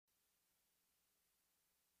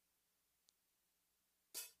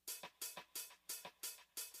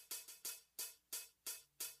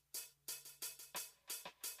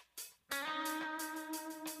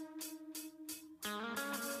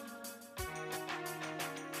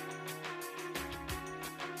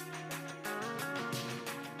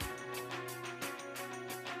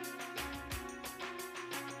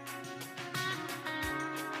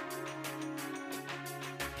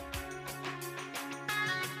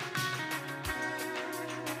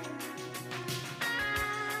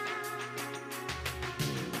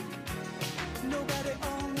Nobody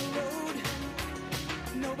on the road,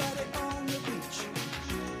 nobody on the beach.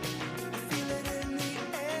 I feel it in the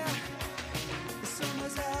air, the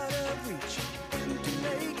summer's out of reach. Empty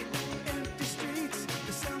lake, empty streets,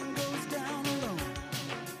 the sun goes down alone.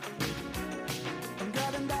 I'm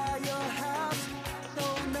driving by your house,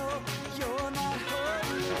 though I know you're not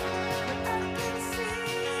home. But I can see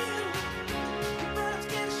you, the birds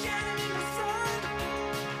can shine in the sun.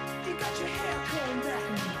 You got your hair combed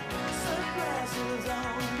back, sunglasses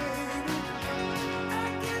on, baby. I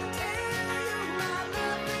can tell you my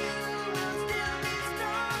love for you will still be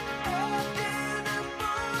strong. After the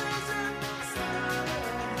boys and summer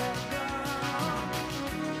have gone.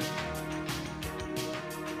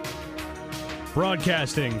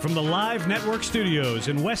 Broadcasting from the Live Network Studios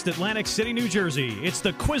in West Atlantic City, New Jersey, it's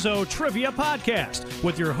the Quizzo Trivia Podcast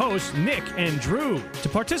with your hosts, Nick and Drew. To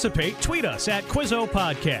participate, tweet us at Quizzo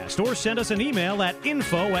Podcast or send us an email at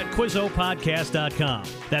info@QuizzoPodcast.com.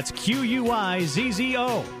 That's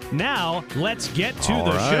QUIZZO. Now, let's get to All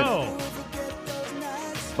the right. show.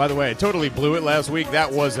 By the way, I totally blew it last week. That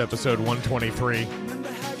was episode 123.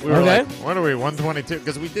 We were Okay. like, what are we, 122?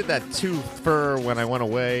 Because we did that two-fer when I went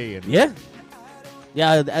away. And Yeah.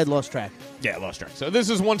 Yeah, I lost track. Yeah, lost track. So this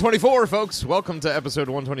is 124, folks. Welcome to episode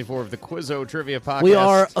 124 of the Quizzo Trivia Podcast. We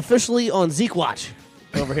are officially on Zeke Watch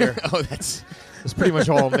over here. Oh, that's pretty much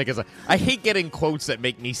all Nick is like. I hate getting quotes that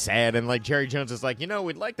make me sad. And like Jerry Jones is like,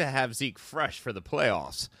 we'd like to have Zeke fresh for the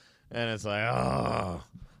playoffs. And it's like, oh,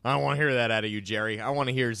 I don't want to hear that out of you, Jerry. I want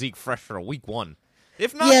to hear Zeke fresh for week one.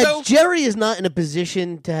 If not, Yeah, though, Jerry is not in a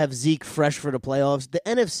position to have Zeke fresh for the playoffs. The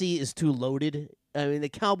NFC is too loaded. I mean, the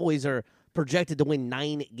Cowboys are projected to win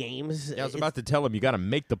 9 games. I was about to tell him you got to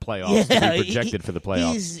make the playoffs to be projected for the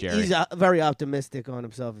playoffs, Jerry. He's very optimistic on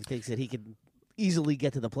himself. He thinks that he could easily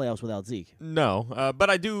get to the playoffs without Zeke. No, but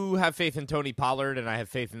I do have faith in Tony Pollard, and I have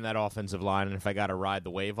faith in that offensive line. And if I got to ride the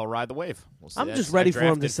wave, I'll ride the wave. We'll see. I'm That's- just ready I for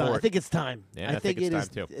him to drafted sign. I it. think it's time. Yeah, I think it's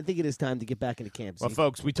time, too. I think it is time to get back into camp. Well, Zeke.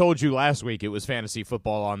 folks, we told you last week it was fantasy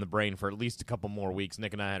football on the brain for at least a couple more weeks.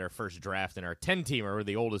 Nick and I had our first draft in our 10-teamer,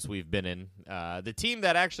 the oldest we've been in. The team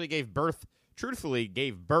that actually gave birth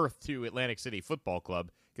to Atlantic City Football Club,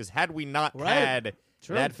 because had we not had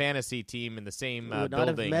True. that fantasy team in the same We would not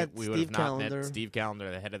have building, met we would Steve have not Callender. met Steve Callender,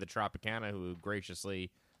 the head of the Tropicana, who graciously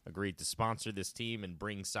agreed to sponsor this team and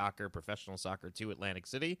bring professional soccer to Atlantic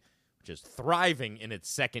City, which is thriving in its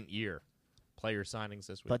second year. Player signings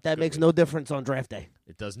this week. But that Good makes week. no difference on draft day.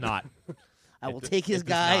 It does not. I will It- take his it does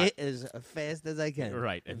guy not. as fast as I can.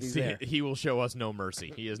 Right, if and he's see, there. he will show us no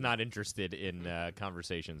mercy. He is not interested in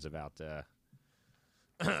conversations about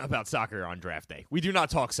about soccer on draft day. We do not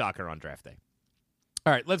talk soccer on draft day.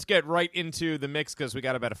 All right, let's get right into the mix because we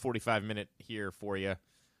got about a 45-minute here for you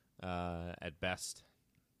at best.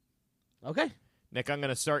 Okay. Nick, I'm going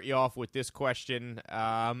to start you off with this question.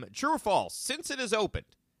 True or false? Since it is opened,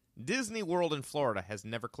 Disney World in Florida has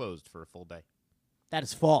never closed for a full day. That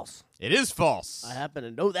is false. It is false. I happen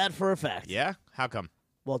to know that for a fact. Yeah? How come?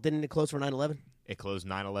 Well, didn't it close for 9/11? It closed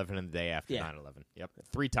 9/11 and the day after Yeah. 9/11. Yep.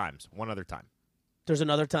 3 times. One other time. There's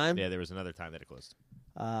another time? Yeah, there was another time that it closed.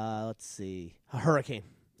 Let's see. A hurricane.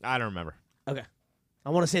 I don't remember. Okay. I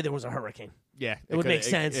want to say there was a hurricane. Yeah. It would make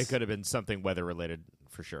sense. It could have been something weather-related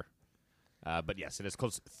for sure. But yes, it has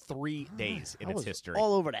closed 3 days in I its was history.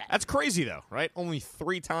 all over that. That's crazy, though, right? Only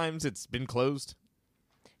 3 times it's been closed.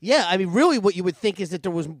 Yeah, I mean, really what you would think is that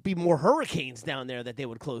there would be more hurricanes down there that they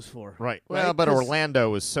would close for. Right. Well, Right? but 'Cause-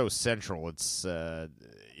 Orlando is so central. It's, it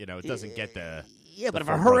doesn't get the... Yeah, but the if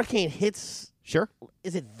a full break. hurricane hits, Sure.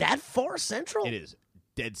 is it that far central? It is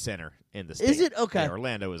dead center in the state. Is it? Okay. Yeah,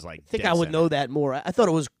 Orlando is like I think dead I would center. know that more. I thought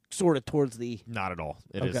it was sort of towards the... Not at all.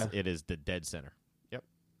 It is. Okay. It is the dead center. Yep.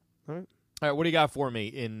 All right. All right. What do you got for me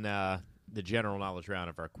in the general knowledge round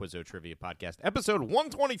of our Quizzo Trivia Podcast, episode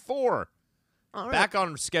 124? All right. Back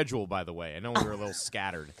on schedule, by the way. I know we were a little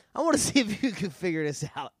scattered. I want to see if you can figure this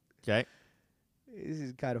out. Okay. This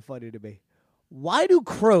is kind of funny to me. Why do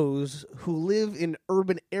crows who live in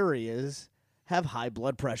urban areas have high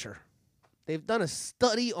blood pressure? They've done a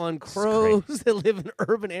study on crows that live in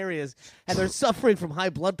urban areas, and they're suffering from high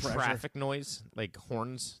blood pressure. Traffic noise, like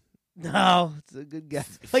horns. No, it's a good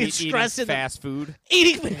guess. Like it's Eating stress in the- fast food.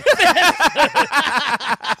 eating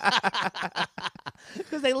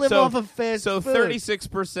because they live off of fast So food.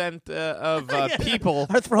 36% of people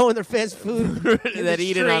are throwing their fast food in that the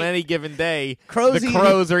eat it on street. any given day. Crows the eat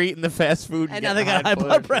crows are eating the fast food, And now getting they got high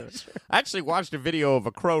blood pressure. I actually watched a video of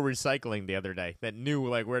a crow recycling the other day that knew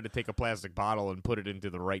like where to take a plastic bottle and put it into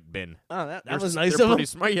the right bin. Oh, that They're- was nice they're of them. pretty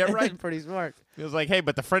smart. Yeah, right. Pretty smart. It was like, hey,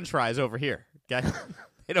 but the French fries over here. Okay,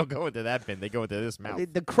 they don't go into that bin. They go into this mouth.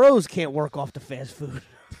 The crows can't work off the fast food.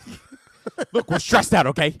 Look, we're stressed out,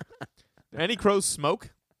 okay? Do any crows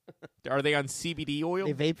smoke? Are they on CBD oil?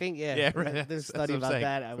 They vaping? Yeah. Yeah, right. There's a That's study what I'm about saying.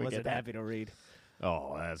 that. I Forget wasn't that. happy to read.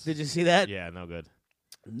 Oh, that's... Did you see that? Yeah, no good.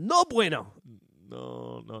 No bueno.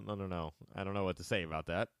 No. I don't know what to say about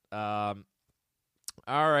that.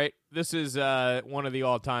 All right. This is one of the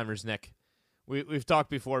all-timers, Nick. We've talked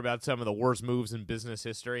before about some of the worst moves in business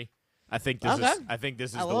history. I think this Okay. is. I think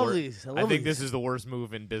this is I the love worst. these. I I love think these. this is the worst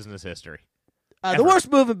move in business history. The Ever.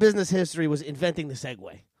 worst move in business history was inventing the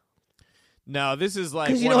Segway. No, this is like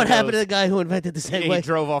Because you one know what of happened to those- the guy who invented the He Segway?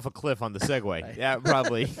 drove off a cliff on the Segway. Yeah,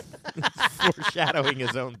 probably foreshadowing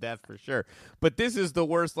his own death for sure. But this is the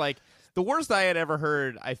worst. Like the worst I had ever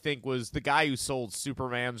heard, I think, was the guy who sold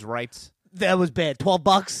Superman's rights. That was bad.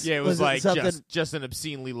 $12? Yeah, it was like something? just an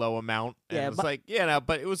obscenely low amount. And Yeah, it's but- like,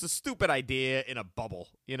 but it was a stupid idea in a bubble.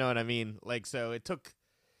 You know what I mean? Like, so it took.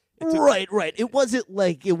 Right. It wasn't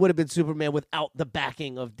like it would have been Superman without the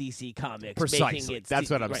backing of DC Comics. Making Precisely. it That's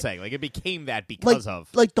what I'm right. saying. Like, it became that because of.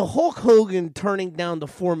 Like the Hulk Hogan turning down the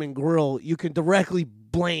Foreman grill, you can directly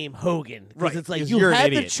blame Hogan. Because Right, it's like 'cause you you're an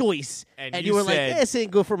had the idiot. choice, And and you you were like, said, this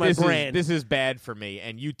ain't good for my brand. This is bad for me,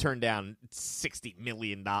 and you turned down $60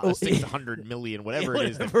 million, Oh, $600 million, whatever it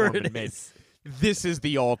is that Whatever Foreman it made. is. This is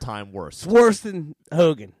the all-time worst, It's worse than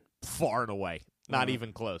Hogan. far and away, not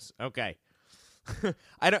even close. Okay,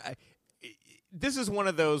 this is one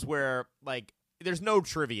of those where like there's no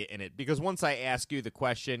trivia in it because once I ask you the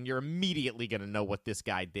question, you're immediately going to know what this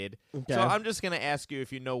guy did. Okay. So I'm just going to ask you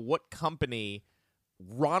if you know what company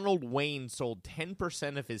Ronald Wayne sold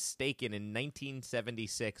 10% of his stake in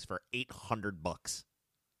 1976 for $800.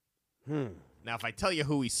 Now, if I tell you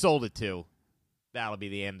who he sold it to, that'll be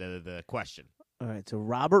the end of the question. All right, so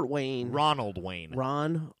Robert Wayne. Ronald Wayne.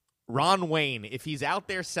 Ron. Wayne. If he's out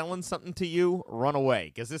there selling something to you, run away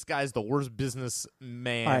because this guy's the worst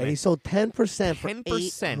businessman. All right, he sold 10% for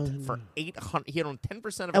 10% for 800. He owned 10% of a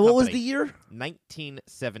company. And what was the year?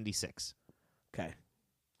 1976. Okay.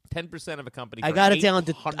 10% of a company. I've for got it down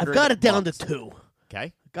to $800. 2.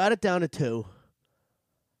 Okay. Got it down to 2.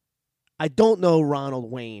 I don't know Ronald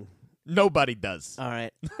Wayne. Nobody does. All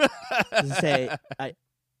right. Say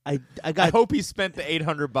I I got hope he spent the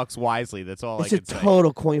 $800 wisely. That's all it's I a can say.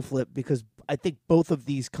 total coin flip because I think both of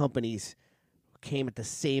these companies came at the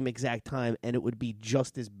same exact time and it would be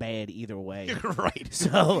just as bad either way. Right.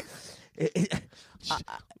 So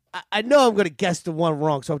I know I'm going to guess the one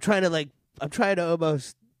wrong. So I'm trying to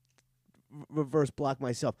almost reverse block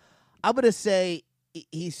myself. I'm going to say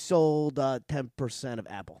he sold 10% of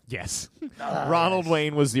Apple. Yes. Ronald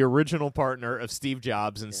Wayne was the original partner of Steve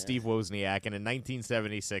Jobs and Steve Wozniak, and in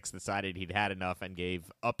 1976 decided he'd had enough and gave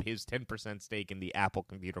up his 10% stake in the Apple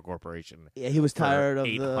Computer Corporation. Yeah, he was for tired of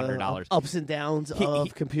 $800. the ups and downs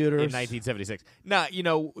of computers. In 1976. Now, you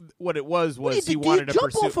know, what it was What do you he do? wanted Do to you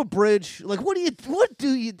jump pursue... off a bridge? Like, what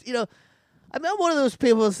do you know? I'm not one of those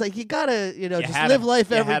people. It's like you gotta, just had live life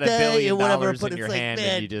you every had $1 day billion and whatever. But in it's your like, hand man,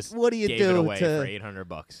 and you just what do you gave do it away to, for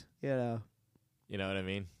 $800. you know? You know what I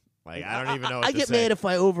mean? Like, I don't even know what I to get say. mad if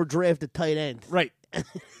I overdraft a tight end. Right.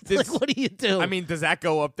 It's like, what do you do? I mean, does that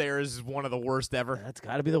go up there as one of the worst ever? that's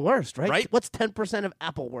got to be the worst, right? Right? What's 10% of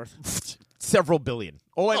Apple worth? Several billion.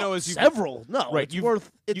 All I know is you several. No, Right, it's you've- worth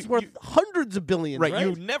you- hundreds of billions. right. Right,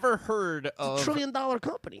 You've never heard it's of $1 trillion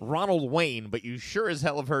company. Ronald Wayne, but you sure as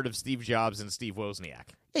hell have heard of Steve Jobs and Steve Wozniak.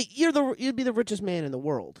 Hey, you'd be the richest man in the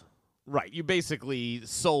world. Right. You basically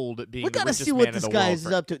sold being We the gotta richest see man what in this the guy world is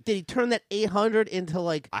for- up to. Did he turn that 800 into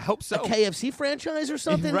like I hope so. a KFC franchise or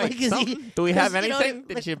something? Right. Like, is something? he? Do we have 'cause, anything? like,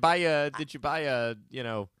 Did you buy a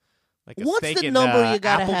like a what's steak the in, number you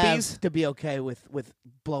gotta Applebee's? have to be okay with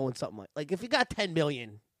blowing something like if you got 10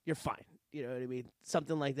 million, you're fine. You know what I mean?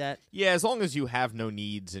 Something like that. Yeah, as long as you have no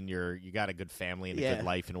needs and you got a good family and a Yeah. good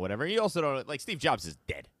life and whatever. You also don't like Steve Jobs is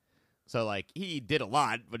dead. So like he did a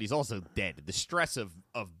lot, but he's also dead. The stress of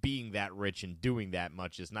being that rich and doing that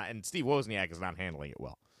much is not, and Steve Wozniak is not handling it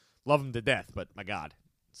well. Love him to death, but my God,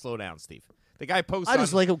 slow down, Steve. The guy posts. I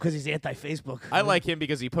just on- like him because he's anti-Facebook. I like him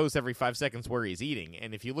because he posts every 5 seconds where he's eating.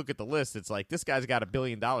 And if you look at the list, it's like this guy's got $1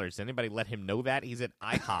 billion. Anybody let him know that? He's at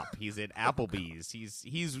IHOP. He's at Applebee's.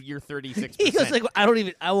 He's your 36%. He goes like, I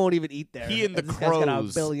won't even eat there. He and the This guy's got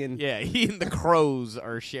Crows. $1 billion. Yeah, he and the Crows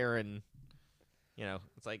are sharing. You know,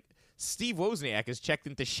 it's like Steve Wozniak is checked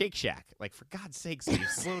into Shake Shack. Like, for God's sake, Steve,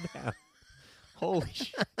 slow down. Holy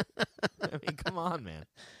shit. I mean, come on, man.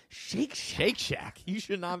 Shake Shack. Shake Shack. You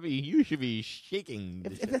should not be. You should be shaking.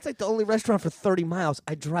 If that's like the only restaurant for 30 miles,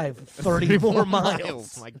 I drive 30 more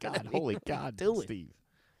miles. My God, holy God, do it. Steve.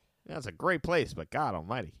 That's a great place, but God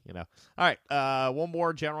Almighty, you know. All right, one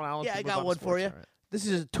more general knowledge. Yeah, I Move got on to one for sports. you. All right. This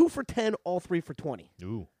is a 2 for 10, all 3 for 20.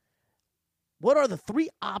 Ooh, What are the 3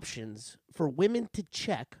 options for women to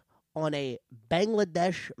check on a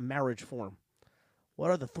Bangladesh marriage form? What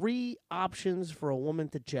are the 3 options for a woman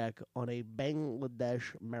to check on a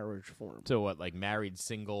Bangladesh marriage form? So what, like married,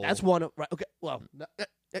 single? That's one. Right. Okay. Well,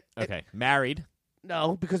 Okay, married.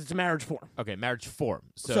 no, because it's a marriage form. Okay, marriage form.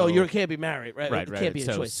 So you can't be married, right? Right, It right. can't be a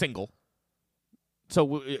so choice. single.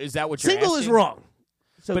 So is that what you're Single asking? is wrong.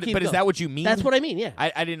 So But keep is going. that what you mean? That's what I mean. Yeah.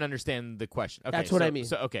 I didn't understand the question. Okay, That's what so- I mean.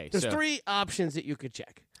 So okay, There's so 3 options that you could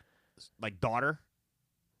check. like daughter.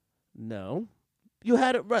 No. You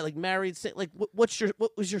had it right, like married. Like, what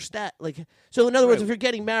was your stat? Like, so in other words, Right. if you're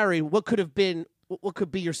getting married, what could have been? What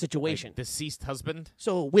could be your situation? Like deceased husband.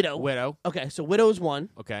 So widow. Widow. Okay, so widow is one.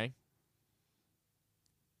 Okay.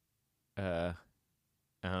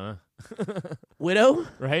 Widow,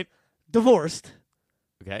 Right. divorced.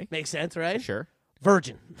 Okay. Makes sense, right? Sure.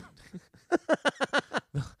 Virgin.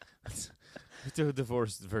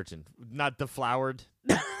 Divorced virgin, not deflowered.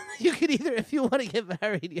 You could either, if you want to get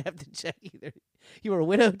married, you have to check either you are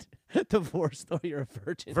widowed, divorced, or you're a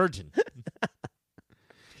virgin. Virgin.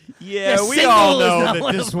 Yeah, Yeah, we single all is know not that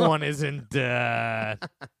one this of them. one isn't.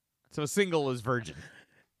 So single is virgin.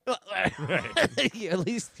 Yeah, at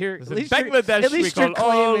least you're. At In least you're, Bangladesh, at we least call you're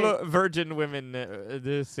claiming all virgin women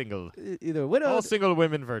the single. either All widowed. single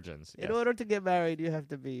women virgins. In Yes. order to get married, you have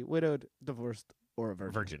to be widowed, divorced, or a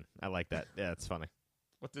virgin. Virgin. I like that. Yeah, that's funny.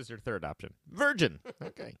 What is your third option? Virgin.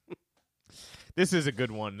 Okay. This is a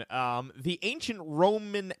good one. The ancient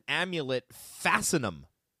Roman amulet fascinum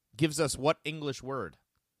gives us what English word?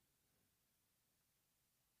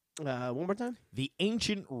 One more time. The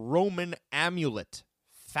ancient Roman amulet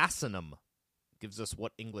fascinum gives us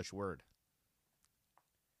what English word?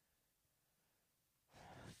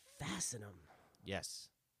 Fascinum. Yes.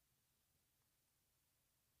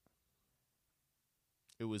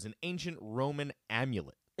 It was an ancient Roman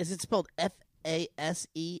amulet. Is it spelled F-A-S-E-N-U-M?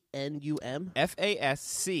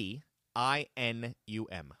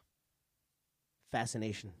 Fascinum.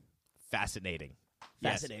 Fascination. Fascinating.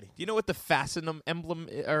 Yes. Fascinating. Do you know what the fascinum emblem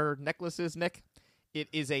or necklace is, Nick? It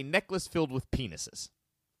is a necklace filled with penises.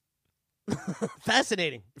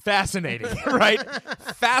 Fascinating. Fascinating, right?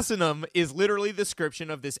 Fascinum is literally the description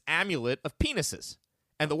of this amulet of penises.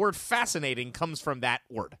 And the word fascinating comes from that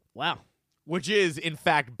word, Wow. which is, in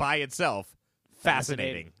fact, by itself,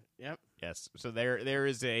 fascinating. Yep. Yes. So there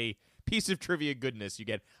is a piece of trivia goodness you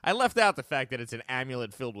get. I left out the fact that it's an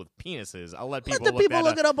amulet filled with penises. I'll let people Let the people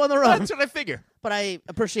look it up on their own. That's what I figure. But I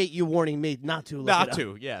appreciate you warning me not to look Not it up.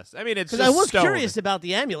 to, yes. I mean, it's Because just I was stone. curious about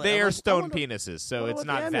the amulet. They I'm are like, I stone wonder- penises, so wonder it's what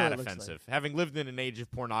the not that amulet looks like. offensive. Having lived in an age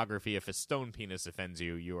of pornography, if a stone penis offends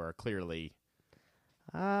you, you are clearly...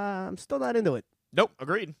 I'm still not into it. Nope,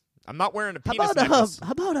 agreed. I'm not wearing a How penis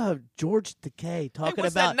about necklace. George Takei Hey, talking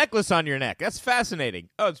what's about? that necklace on your neck? That's fascinating.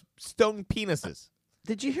 Oh, it's stone penises.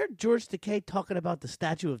 Did you hear George Takei talking about the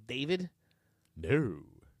statue of David? No.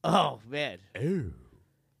 Oh man, Oh.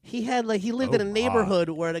 he had he lived Oh, in a neighborhood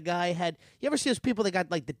where the guy had. You ever see those people that got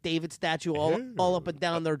like the David statue all up and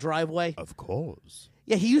down their driveway? Of course.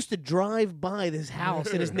 Yeah, he used to drive by this house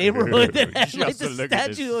in his neighborhood that had like Just the to look at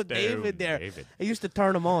this statue of stone David there. David. He used to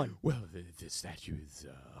turn them on. Well, the statue is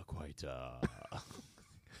quite...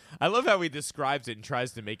 I love how he describes it and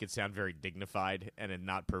tries to make it sound very dignified and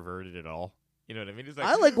not perverted at all. You know what I mean? He's like,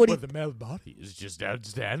 I like what well, he- the male body is just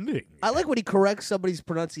outstanding. I like when he corrects somebody's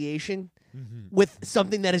pronunciation with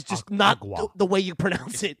something that is just not Agua. the way you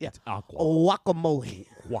pronounce it. Yeah, Aqua. guacamole,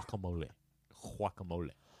 Guacamole. Guacamole.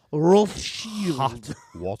 Rothschild, Hot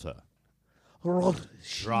water. Rothschild.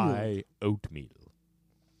 Dry oatmeal.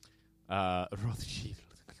 Rothschild.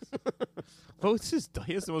 Oh, it's just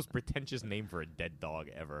he has the most pretentious name for a dead dog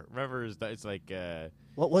ever. Remember, it's like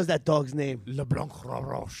What was that dog's name? Le Blanc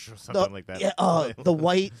Roche or something like that. Yeah, the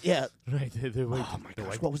white. Yeah. Right. The white, Oh my the gosh,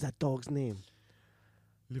 white- what was that dog's name?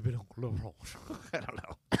 Le Blanc Roche. I don't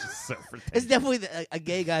know. It's just so pretentious. It's definitely a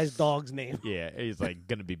gay guy's dog's name. Yeah, he's like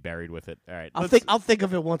gonna be buried with it. All right. I'll let's- think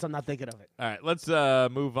of it once I'm not thinking of it. All right, let's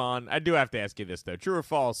move on. I do have to ask you this though: true or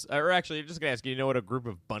false? Or actually, I'm just gonna ask you. You know what a group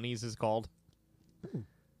of bunnies is called?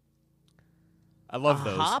 I love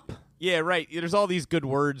those. Hop? Yeah, right. There's all these good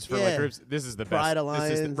words for like Yeah. groups. This is the Pride best.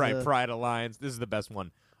 This is Alliance, right. Pride Alliance. This is the best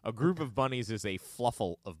one. A group of bunnies is a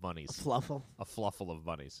fluffle of bunnies. Fluffle. A fluffle of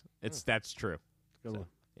bunnies. That's true. Good So, one.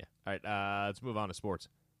 yeah. All right. Let's move on to sports.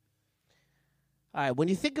 All right, when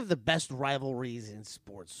you think of the best rivalries in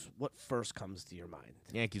sports, what first comes to your mind?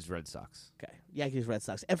 Yankees, Red Sox, Okay, Yankees, Red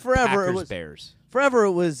Sox, and forever Packers, it was Bears.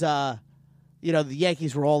 the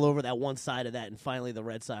Yankees were all over that one side of that, and finally the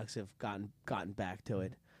Red Sox have gotten back to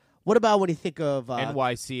it. What about when you think of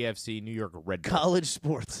NYCFC, New York Red Bulls. college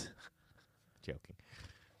sports? Joking.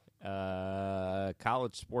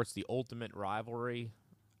 College sports, the ultimate rivalry.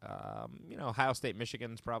 Ohio State,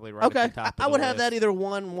 Michigan's probably right Okay, at the top. I of would the have that list. either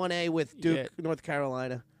 1A with Duke, North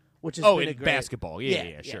Carolina, which is in basketball. Yeah,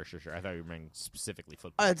 Yeah. sure. I thought you were meaning specifically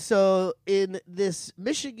football. All right, so in this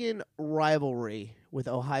Michigan rivalry with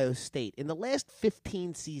Ohio State, in the last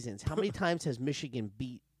 15 seasons, how many times has Michigan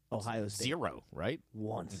beat Ohio State? 0, right?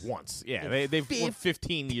 Once. Yeah, In they've won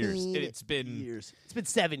 15 years. It's been years. It's been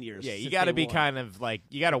 7 years. Yeah, you since got to they be won. kind of like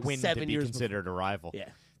you got to win 7 to be years considered a rival. Yeah.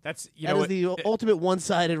 That's That is the ultimate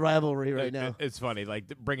one-sided rivalry right now. It's funny, like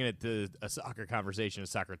bringing it to a soccer conversation, a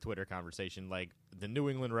soccer Twitter conversation. Like the New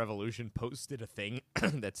England Revolution posted a thing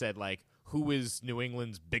that said, like, who is New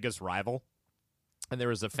England's biggest rival? And there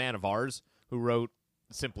was a fan of ours who wrote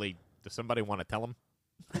simply, "Does somebody want to tell him?"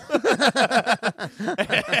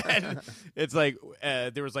 And it's like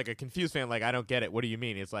there was like a confused fan, like, "I don't get it. What do you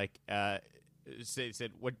mean?" It's like.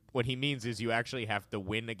 Said what he means is you actually have to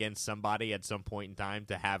win against somebody at some point in time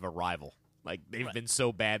to have a rival. Like they've been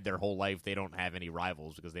so bad their whole life they don't have any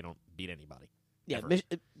rivals because they don't beat anybody. Yeah, ever.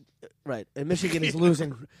 right. And Michigan is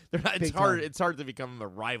losing. It's big hard. time. It's hard to become a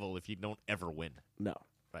rival if you don't ever win. No.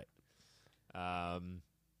 Right.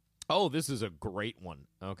 This is a great one.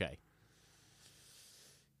 Okay.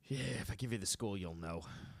 Yeah, if I give you the school, you'll know.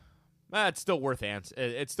 It's still worth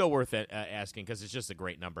asking because it's just a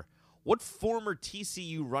great number. What former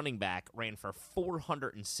TCU running back ran for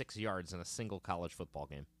 406 yards in a single college football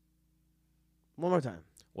game? One more time.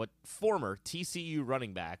 What former TCU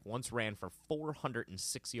running back once ran for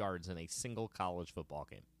 406 yards in a single college football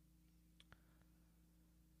game?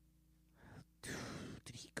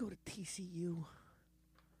 Did he go to TCU?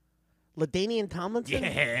 LaDainian Tomlinson?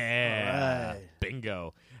 Yeah. All right.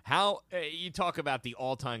 Bingo. How you talk about the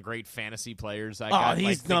all-time great fantasy players I got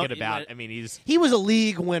he's thinking about. I mean, he was a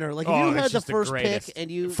league winner. Like if you it's had the just first greatest. pick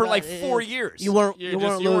and you for got like it, 4 years. you weren't going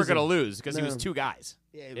to lose because he No. was two guys.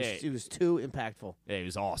 Yeah, he was too impactful. Yeah, he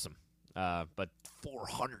was awesome. But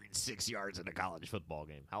 406 yards in a college football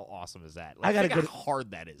game. How awesome is that? Like, I got think a good- how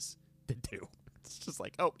hard that is to do. It's just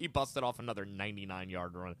like, he busted off another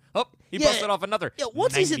 99-yard run. He busted off another. Yeah,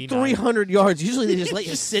 once he's at 99. 300 yards, usually they just let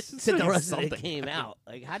you sit the like rest of the something. game out.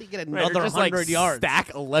 Like, how do you get Right, or another just 100 like yards?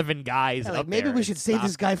 Stack 11 guys. Yeah, up like maybe there we and should save stop.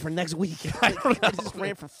 this guy for next week. I don't know. He just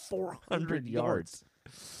ran for 400 yards.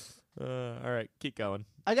 All right, keep going.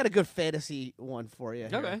 I got a good fantasy one for you.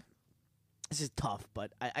 here. Okay. This is tough,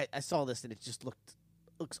 but I saw this and it just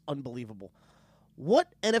looks unbelievable.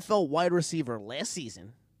 What NFL wide receiver last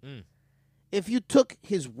season, if you took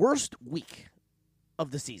his worst week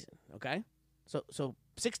of the season, okay? So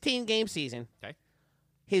 16-game season, Okay.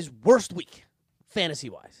 his worst week,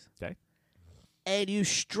 fantasy-wise, Okay. and you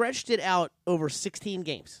stretched it out over 16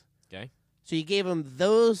 games. Okay. So you gave him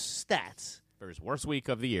those stats, For his worst week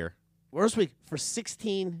of the year. worst week for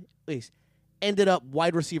 16 weeks, ended up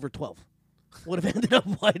wide receiver 12. Would have ended up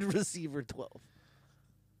wide receiver 12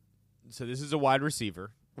 So this is a wide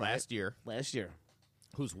receiver Right. last year last year.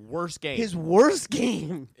 whose worst game. His worst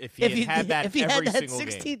game. If he had that if he every had that single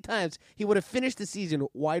 16 game. times, he would have finished the season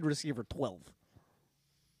wide receiver 12.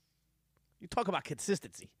 You talk about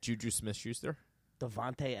consistency. Juju Smith-Schuster?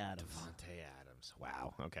 Devontae Adams. Devontae Adams.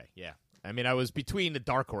 Wow. Okay. Yeah. I mean, I was between the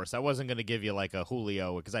dark horse. I wasn't going to give you like a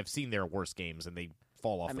Julio because I've seen their worst games and they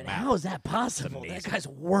fall off I mean, the map. how is that possible? That amazing. guy's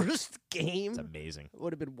worst game It's amazing.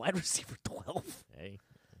 would have been wide receiver 12. Hey,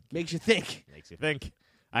 Makes you think. makes you think.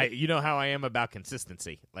 You know how I am about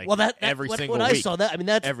consistency. Like Well, that every when single I week. sall that, I mean,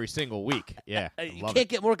 that's Every single week. Yeah. I you love can't it.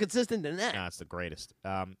 get more consistent than that. No, it's the greatest.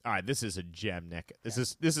 All right, this is a gem, Nick. This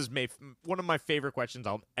is one of my favorite questions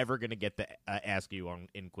I'm ever going to get to ask you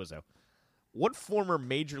in Quizzo. What former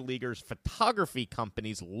major leaguer's photography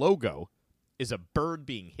company's logo is a bird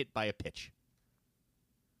being hit by a pitch?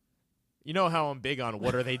 You know how I'm big on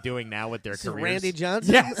what are they doing now with their This is careers? Randy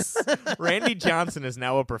Johnson? Yes. Randy Johnson is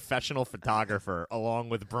now a professional photographer along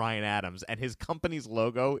with Bryan Adams, and his company's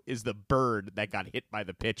logo is the bird that got hit by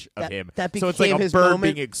the pitch of him. that So it's like became a his bird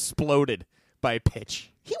moment. being exploded by a pitch.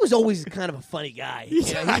 He was always kind of a funny guy. You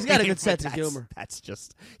know, he's got a good sense of that's- humor. That's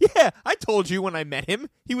just I told you when I met him,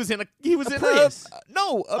 he was in a Prius.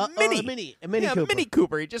 a Mini. A Mini yeah, Cooper. a Mini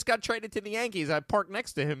Cooper. He just got traded to the Yankees. I parked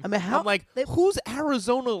next to him. I mean, how- I'm like, they- who's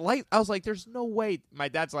Arizona light? I was like, there's no way. My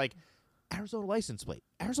dad's like, Arizona license plate.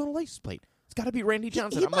 Arizona license plate. It's got to be Randy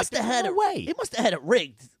Johnson. He I'm like, must have there's had no it. way. He must have had it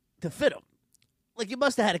rigged to fit him. Like you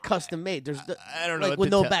must have had it custom made. There's I don't know like what with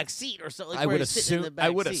to no tell- back seat or something. Like I where would he's sitting in assume. the I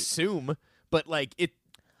back would seat. assume, but like it.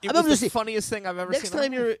 It I was remember the to see- funniest thing I've ever seen. Next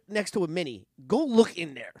time you're next to a Mini, go look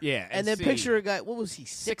in there. Yeah, and and then see. picture a guy. What was he?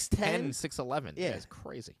 6'10", 6'10"? 6'11". Yeah. It's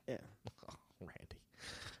crazy. Yeah. Oh, Randy,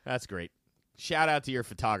 that's great. Shout out to your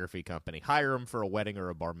photography company. Hire him for a wedding or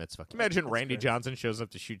a bar mitzvah. Can you imagine That's Randy great. Johnson shows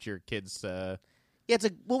up to shoot your kids? Yeah, it's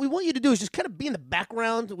like what we want you to do is just kind of be in the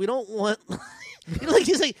background. We don't want, like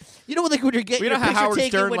you say, like when you're getting We know your how picture Howard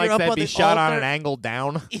taken Stern when likes you're up that on be the shot on altar. an angle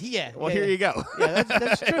down. Yeah. Well, yeah, here yeah. you go. Yeah,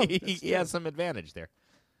 that's true. He has some advantage there.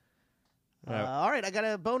 All right, I got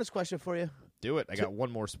a bonus question for you. Do it. I got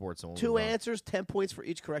one more sports. And we'll 2 move on. answers, 10 points for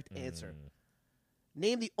each correct answer. Mm.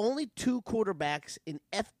 Name the only 2 quarterbacks in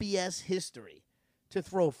FBS history to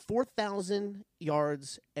throw 4,000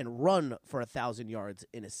 yards and run for 1,000 yards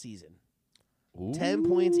in a season. 10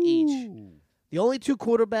 points each. The only 2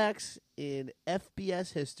 quarterbacks in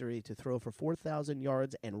FBS history to throw for 4,000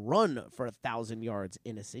 yards and run for 1,000 yards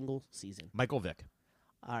in a single season. Michael Vick.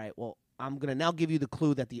 All right, well, I'm going to now give you the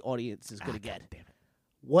clue that the audience is going to get. Damn it.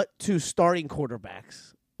 What 2 starting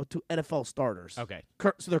quarterbacks? What 2 NFL starters? Okay.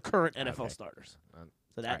 So they're current NFL Okay. starters. All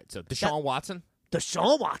So that right. So Deshaun Watson.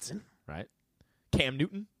 Deshaun Watson. Right. Cam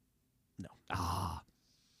Newton. No. Ah.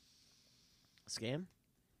 Scam?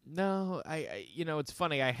 No. I it's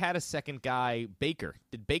funny. I had a second guy, Baker.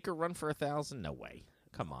 Did Baker run for 1,000? No way.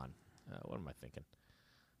 Come on. What am I thinking?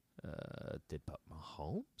 Did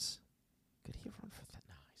Mahomes? Could he run for that?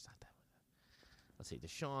 No, he's not that. Let's see.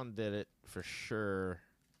 Deshaun did it for sure.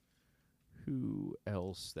 Who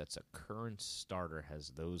else that's a current starter has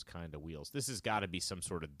those kind of wheels? This has got to be some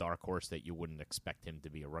sort of dark horse that you wouldn't expect him to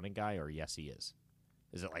be a running guy, or yes, he is.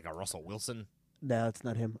 Is it like a Russell Wilson? No, it's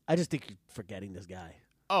not him. I just think you're forgetting this guy.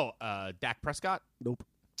 Oh, Dak Prescott? Nope.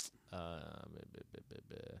 All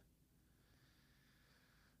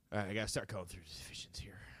right, I got to start going through the divisions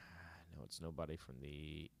here. No, it's nobody from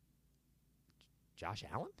the... Josh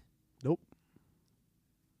Allen? Nope.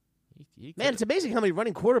 He Man, it's amazing how many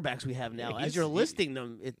running quarterbacks we have now. Yeah, As he's- you're he- listing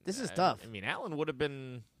them, this is tough. I mean, Allen would have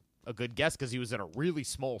been a good guess because he was at a really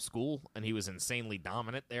small school and he was insanely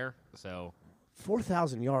dominant there. So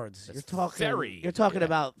 4,000 yards. That's You're talking. very- You're talking yeah.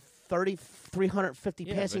 about 350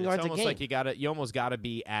 yeah, passing but yards it's a almost game. like you almost got to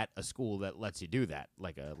be at a school that lets you do that,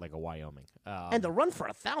 like a Wyoming. And the run for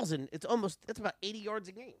 1,000, it's about 80 yards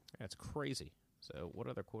a game. That's crazy. So what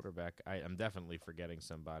other quarterback? I'm definitely forgetting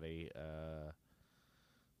somebody.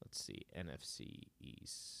 Let's see, NFC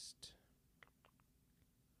East.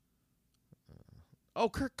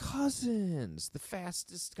 Kirk Cousins, the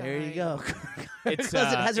fastest guy. There you go. It's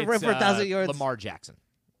Because it hasn't run for 1,000 yards. Lamar Jackson.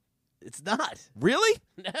 It's not. Really?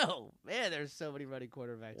 No, man. There's so many running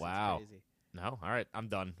quarterbacks. Wow. It's crazy. No? All right, I'm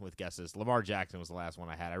done with guesses. Lamar Jackson was the last one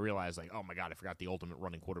I had. I realized, oh, my God, I forgot the ultimate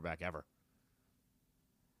running quarterback ever.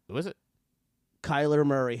 Who is it? Kyler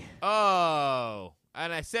Murray. Oh,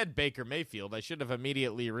 and I said Baker Mayfield. I should have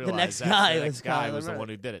immediately realized next that guy the was next guy Kyler was the Murray. one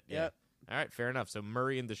who did it. Yeah. Yep. All right, fair enough. So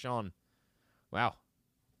Murray and Deshaun. Wow.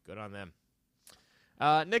 Good on them.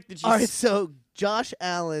 Nick, did you... All right, so Josh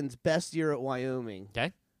Allen's best year at Wyoming,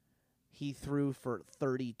 Okay. he threw for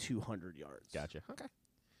 3,200 yards. Gotcha. Okay.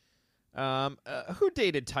 Who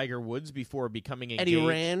dated Tiger Woods before becoming engaged? And he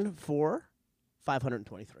ran for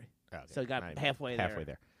 523. Okay. So he got Not even halfway there. Halfway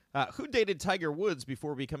there. Who dated Tiger Woods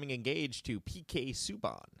before becoming engaged to P.K.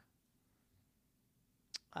 Subban?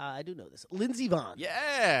 I do know this. Lindsey Vonn.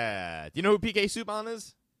 Yeah. Do you know who P.K. Subban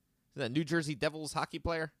is? He's that New Jersey Devils hockey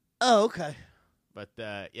player. Oh, okay. But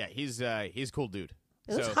yeah, he's a cool dude.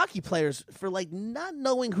 Yeah, those So- hockey players, for not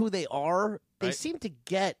knowing who they are, they Right. seem to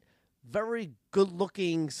get very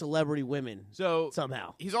good-looking celebrity women So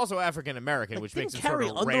somehow. he's also African American, Like, which didn't makes him sort Carrie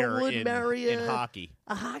of rare Underwood marry in a- hockey.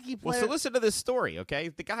 A hockey Well, player. so listen to this story, okay?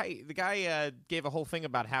 The guy gave a whole thing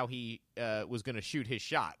about how he was going to shoot his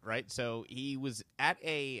shot, right? So he was at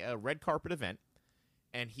a red carpet event,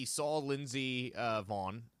 and he saw Lindsey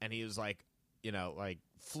Vonn, and he was like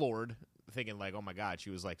floored, thinking like, oh my God, she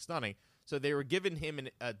was like stunning. So they were giving him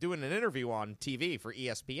doing an interview on TV for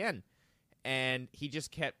ESPN, and he just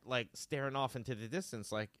kept like staring off into the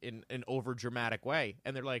distance, like in an over dramatic way.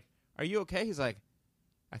 And they're like, "Are you okay?" He's like,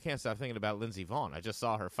 "I can't stop thinking about Lindsey Vonn. I just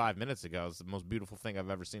saw her 5 minutes ago. It's the most beautiful thing I've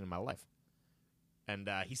ever seen in my life." And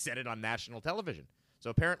he said it on national television. So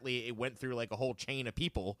apparently it went through like a whole chain of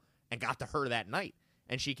people and got to her that night.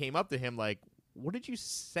 And she came up to him like, "What did you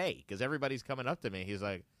say?" Because everybody's coming up to me. He's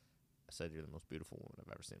like, "I said you're the most beautiful woman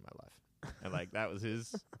I've ever seen in my life." And like that was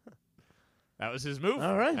his move.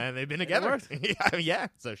 All right. And they've been It together. worked. Yeah.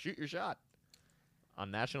 So shoot your shot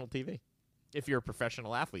on national TV. If you're a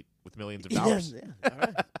professional athlete with millions of dollars. Yeah, all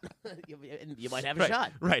right. you might have a Right,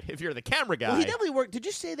 shot. right. If you're the camera guy. Well, he definitely worked. Did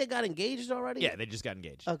you say they got engaged already? Yeah, they just got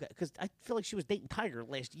engaged. Okay, because I feel like she was dating Tiger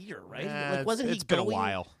last year, right? It's- Wasn't he It's been a going-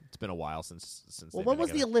 while. It's been a while since. Well, they've when been was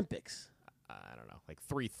the together. Olympics? I don't know, like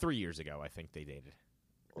three years ago. I think they dated.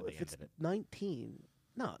 Or Well, they if it's ended it. 19,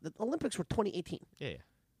 no, the Olympics were 2018. Yeah.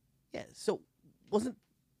 Yeah, so wasn't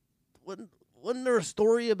there a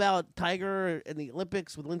story about Tiger in the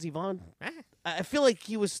Olympics with Lindsey Vonn? I feel like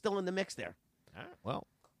he was still in the mix there. Well,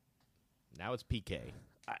 now it's PK.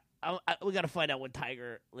 We got to find out when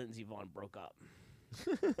Tiger Lindsey Vonn broke up.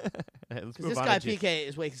 Because This guy PK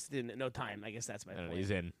is wasting no time. I guess that's my point.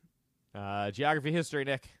 He's in. Geography, history,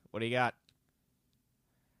 Nick. What do you got?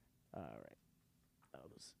 All right. I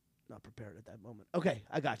was not prepared at that moment. Okay,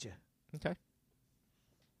 I got you. Okay.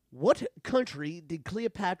 What country did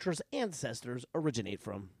Cleopatra's ancestors originate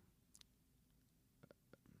from?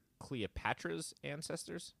 Cleopatra's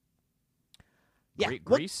ancestors? Yeah.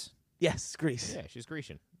 Greece? Yes, Greece. Yeah, she's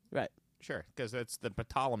Grecian. Right. Sure, because that's the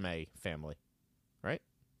Ptolemy family, right?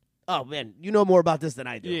 Oh, man, you know more about this than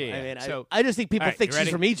I do. Yeah, I mean, so- I just think people All right, think you she's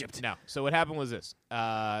ready? from Egypt. No. So what happened was this.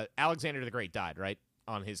 Alexander the Great died, right,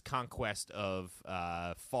 on his conquest of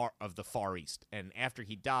the Far East. And after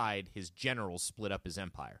he died, his generals split up his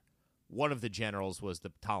empire. One of the generals was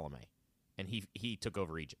the Ptolemy, and he took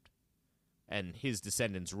over Egypt. And his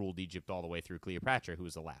descendants ruled Egypt all the way through Cleopatra, who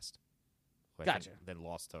was the last. Who I think Gotcha. then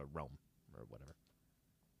lost to Rome or whatever.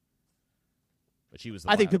 But she was the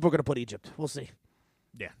I think last. people are going to put Egypt. We'll see.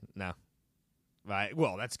 Yeah, no. Right.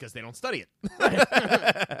 Well, that's because they don't study it.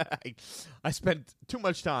 I spent too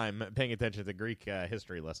much time paying attention to Greek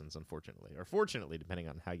history lessons, unfortunately. Or fortunately, depending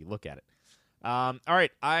on how you look at it. All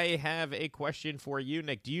right, I have a question for you,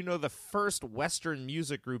 Nick. Do you know the first Western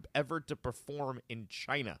music group ever to perform in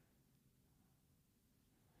China?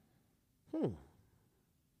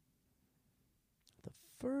 The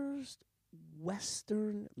first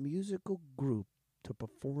Western musical group to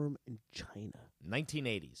perform in China.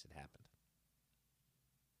 1980s it happened.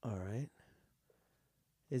 All right.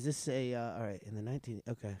 Is this a, all right, in the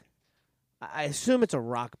okay. I assume it's a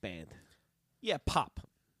rock band. Yeah, pop.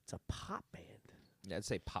 It's a pop band. Yeah, I'd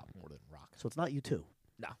say pop more than rock. So it's not U2.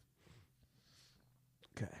 No.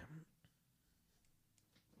 Okay.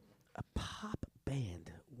 A pop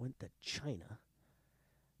band went to China.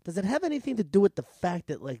 Does it have anything to do with the fact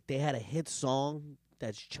that, like, they had a hit song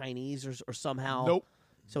that's Chinese or somehow? Nope.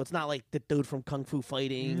 So it's not like the dude from Kung Fu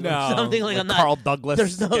Fighting No. or something like I'm not. Carl Douglas.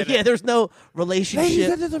 There's no, Get it? yeah, there's no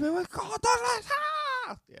relationship. Gentlemen, Carl Douglas.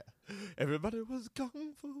 Ah! Yeah. Everybody was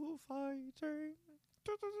Kung Fu fighting.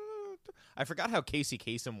 I forgot how Casey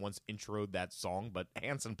Kasem once introed that song, but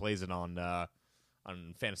Hanson plays it on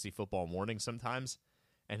Fantasy Football Morning sometimes.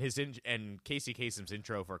 And and Casey Kasem's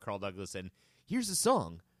intro for Carl Douglas, and here's a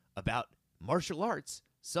song about martial arts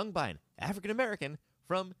sung by an African American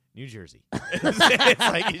from New Jersey.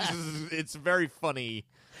 It's very funny.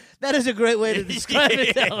 That is a great way to describe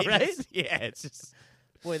it, though, right? Yeah, it's just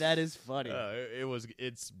Boy, that is funny.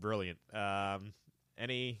 it's brilliant.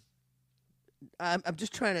 Any? I'm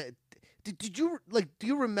just trying to. Did you do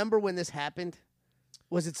you remember when this happened?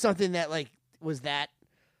 Was it something that was that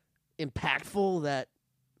impactful that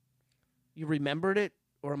you remembered it,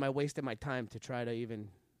 or am I wasting my time to try to even?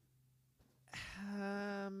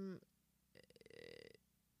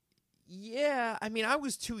 Yeah, I mean, I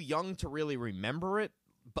was too young to really remember it,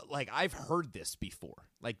 but I've heard this before.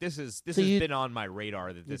 This has been on my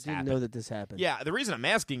radar that this didn't happened. know that this happened. Yeah, the reason I'm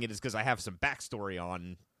asking it is because I have some backstory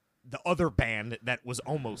on the other band that was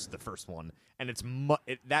almost the first one, and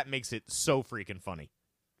that makes it so freaking funny.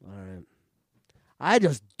 All right. I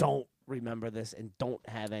just don't remember this and don't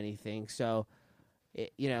have anything. So,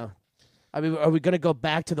 I mean, are we going to go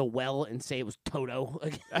back to the well and say it was Toto?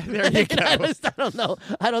 There you go. I don't know.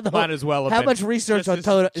 Might as well have How been. much research on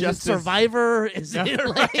Toto? Is it Survivor? Is it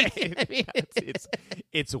Right. I mean,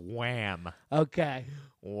 it's Wham. okay.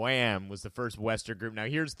 Wham was the first Western group. Now,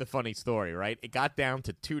 here's the funny story, right? It got down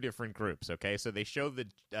to two different groups, okay? So they showed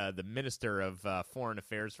the Minister of Foreign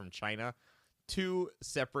Affairs from China two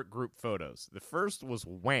separate group photos. The first was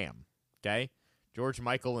Wham, okay? George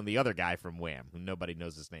Michael and the other guy from Wham, who nobody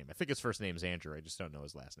knows his name. I think his first name's Andrew. I just don't know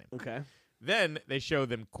his last name. Okay. Then they show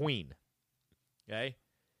them Queen, okay?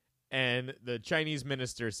 And the Chinese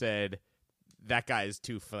minister said, that guy is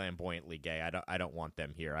too flamboyantly gay. I don't want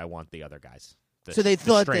them here. I want the other guys. So they the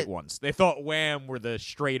thought straight that- ones. They thought Wham were the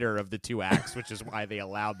straighter of the two acts, which is why they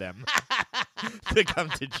allowed them to come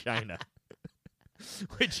to China.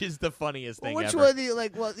 Which is the funniest thing Which ever. one do you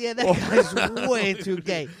like? Well, yeah, that guy's way too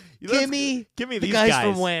gay. Give me the these guys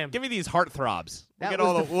from Wham. Give me these heartthrobs. That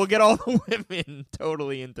We'll get all the women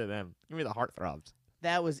totally into them. Give me the heartthrobs.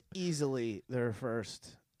 That was easily their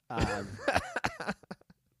first.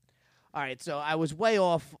 All right, so I was way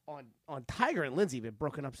off on Tiger and Lindsay. Been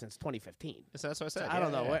broken up since 2015. So that's what I said. So I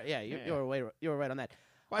don't know. You were right on that.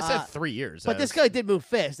 Well, I said 3 years. But this guy did move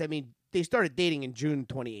fast. I mean, they started dating in June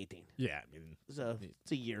 2018. Yeah, I mean, So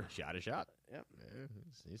it's a year. shot is shot. Yep.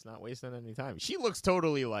 He's not wasting any time. She looks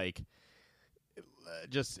totally like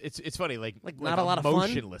just it's funny like not a lot of fun?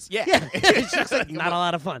 emotionless. Yeah, Yeah, it's just like not a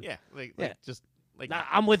lot of fun. Yeah, like just like Nah,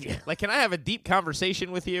 I'm with you. like, can I have a deep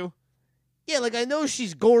conversation with you? Yeah, like I know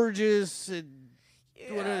she's gorgeous and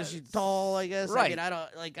Yeah, she's tall. I guess. right. I mean, I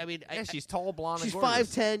don't like. I mean, Yeah, she's tall, blonde, she's and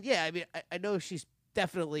gorgeous. 5'10". Yeah, I mean, I know she's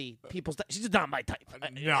definitely people's. She's just not my type.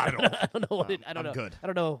 Not at all. I don't know what I don't I'm know. good. I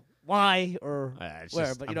don't know why or It's where,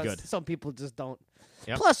 just- but I'm you know, good. some people just don't.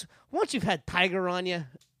 Yep. Plus, once you've had Tiger on you,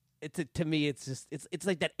 to me, it's just it's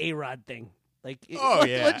like that A-Rod thing. Like, Oh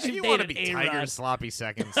yeah, once you you've want to dated be A-Rod- Tiger's sloppy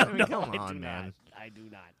seconds. I mean, No, come I on, do man. Not. I do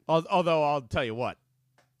not. Although I'll tell you what,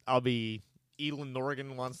 I'll be. Elin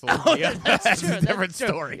Norgan wants to Oh, look me up. that's true, a that's different true.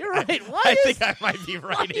 story. You're right. Why I is- think I might be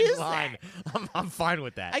right why in is line. I'm fine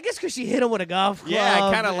with that. I guess because she hit him with a golf club. Yeah,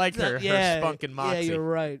 I kinda and like her spunk and moxie. Yeah, you're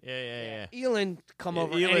right. yeah. Elin, come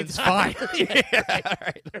over. Elin's anytime. fine. Yeah, Yeah, all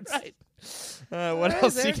right. right. What All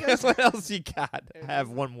else right, you there got? goes- What else you got? I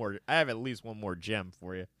have one more. I have at least one more gem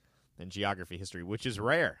for you in geography history, which is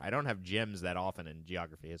rare. I don't have gems that often in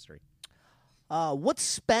geography history. What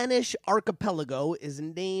Spanish archipelago is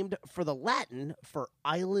named for the Latin for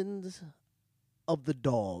islands of the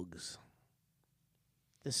dogs?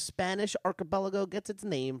 The Spanish archipelago gets its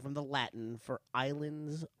name from the Latin for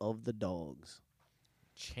islands of the dogs.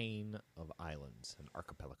 Chain of islands, an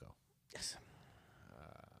archipelago. Yes.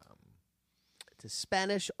 It's a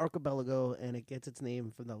Spanish archipelago, and it gets its name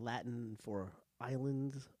from the Latin for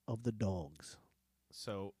islands of the dogs.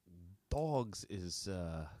 So, dogs is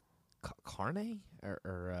carne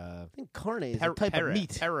or I think carne is a type of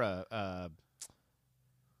meat.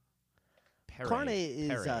 Carne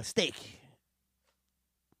is steak.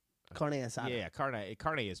 Carne asada. Yeah,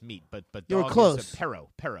 carne is meat, but You were dog close. is a perro.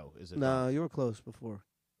 Perro is a No, dog. you were close before.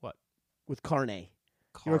 What? With carne. You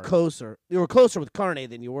Car- were closer. You were closer with carne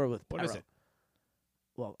than you were with What perro. is it?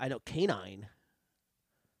 Well, I know canine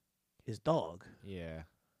is dog. Yeah.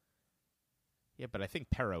 Yeah, but I think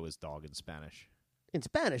perro is dog in Spanish. In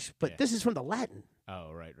Spanish, but Yeah. this is from the Latin.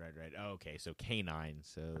 Oh, right. Oh, okay, so canine.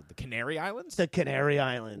 So the Canary Islands? The Canary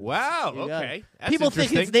Islands. Wow, You got okay. it. That's People think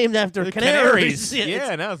it's interesting. named after The canaries.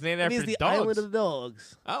 Yeah, no, it's named it after means the dogs. island of the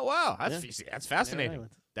dogs. Oh, wow. That's, Yeah. see, that's fascinating.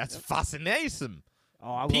 Islands. That's fascinating.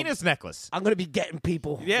 Oh, Penis necklace. I'm going to be getting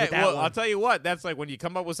people. Yeah, with that well, one. I'll tell you what. That's like when you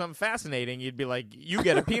come up with something fascinating, you'd be like, you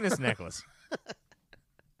get a penis necklace.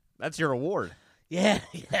 That's your award. Yeah,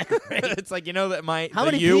 great. It's like, you know that How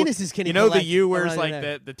the many U, penises can you he know the collect U wears around like your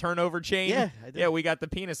neck? the turnover chain? Yeah, I do. Yeah, we got the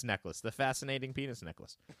penis necklace, the fascinating penis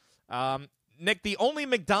necklace. Nick, the only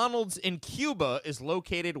McDonald's in Cuba is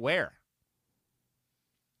located where?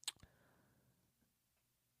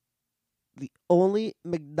 The only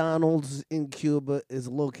McDonald's in Cuba is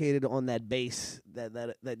located on that base,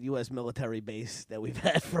 that U.S. military base that we've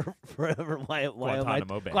had for forever. Why am I-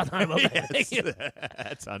 Guantanamo Bay. Guantanamo Bay. Yes. Thank you.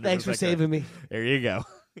 That's 100% Thanks for saving me. There you go.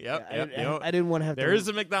 Yep. I didn't want to have There to. is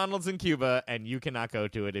a McDonald's in Cuba, and you cannot go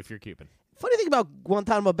to it if you're Cuban Funny thing about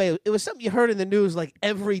Guantanamo Bay, it was something you heard in the news like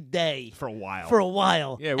every day for a while. for a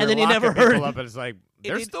while. Yeah, and then you never heard people it. up, and it's like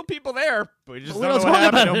there's it- still people there, but we just We don't don't know what talk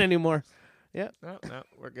happened about to it 'em. anymore. Yeah. No,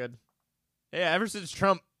 we're good. Yeah, ever since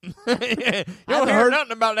Trump, you don't haven't hear heard-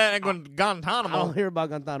 nothing about that in I don't Guantanamo. hear about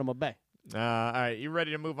Guantanamo Bay. All right, you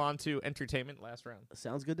ready to move on to entertainment? Last round.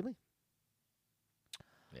 Sounds good to me.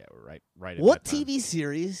 Yeah, we're right. at What that time. TV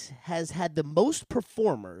series has had the most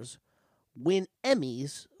performers win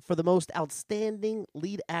Emmys for the most outstanding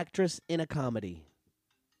lead actress in a comedy?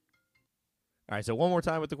 All right, so one more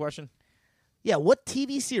time with the question. Yeah, what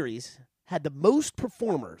TV series had the most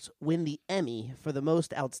performers win the Emmy for the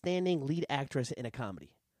most outstanding lead actress in a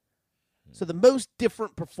comedy? So the most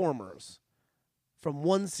different performers from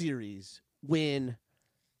one series win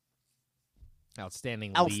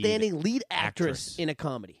Outstanding lead actress actress. in a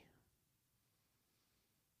comedy.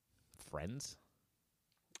 Friends.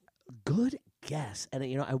 Good guess. And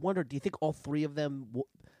I wonder, do you think all three of them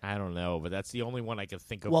I don't know, but that's the only one I could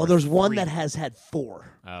think of. Well, for there's one three. that has had four.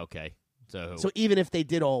 Okay, so So even if they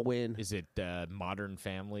did all win, is it Modern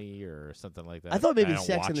Family or something like that? I thought maybe don't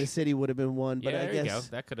Sex and watch. the City would have been one, but Yeah, I there you go. guess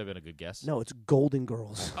That could have been a good guess. no, it's Golden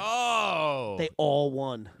Girls. Oh, They all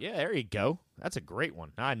won. yeah, there you go. That's a great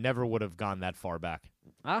one. I never would have gone that far back.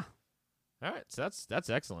 Ah, All right, so that's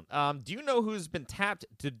excellent. Do you know who's been tapped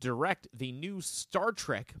to direct the new Star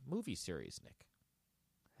Trek movie series, Nick?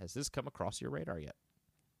 Has this come across your radar yet?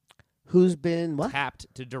 who's been what? Tapped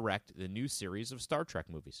to direct the new series of Star Trek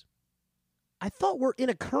movies. I thought we're in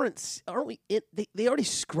a current. Aren't we? They already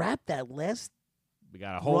scrapped that last. We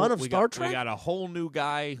got a whole Run of we Star got, Trek? We got a whole new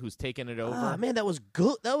guy who's taking it over. Ah, man, that was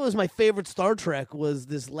good. That was my favorite Star Trek. Was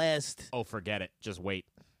this last? Oh, forget it. Just wait.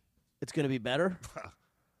 it's going to be better.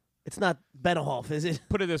 It's not Benioff, is it?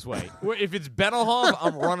 Put it this way: if it's Benioff,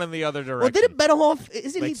 I'm running the other direction. Well, didn't Benioff?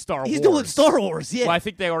 Isn't Like he? Star He's Wars. doing Star Wars. Yeah. Well, I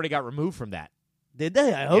think they already got removed from that. Did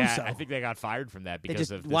they? I hope yeah, so. I think they got fired from that They because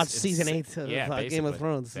just of this. watched season 8 of Game of basically,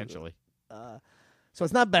 Thrones. essentially. So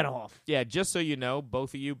it's not Benioff. Yeah, just so you know,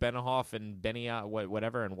 both of you, Benioff and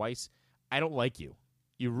whatever, and Weiss, I don't like you.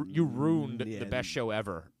 You ruined the best show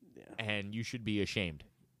ever, and you should be ashamed.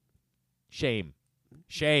 Shame.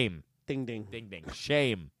 Shame. Ding ding. Ding ding.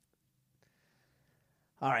 Shame.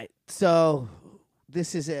 All right. So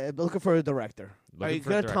this is looking for a director. Are you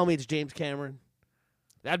going to tell me it's James Cameron?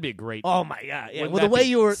 That'd be a great. Oh my god! Yeah. Wouldn't Well, that the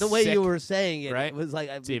way be you were sick? saying it, Right? it was like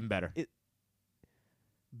It's even better.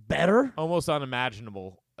 Better. Almost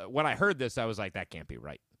unimaginable. When I heard this, I was like, that can't be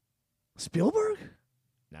right. Spielberg?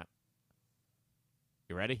 No.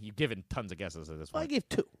 You ready? You've given tons of guesses at this Well, I one. gave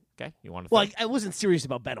 2. Okay, you want to? Well, I wasn't serious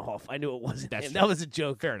about Benioff. I knew it wasn't That's him. true. That was a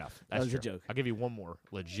joke. Fair enough. That's was a true. joke. I'll give you one more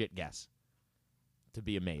legit guess. To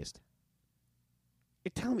be amazed.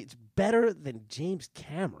 You're telling me it's better than James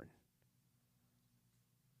Cameron?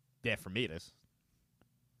 Yeah, for me it is.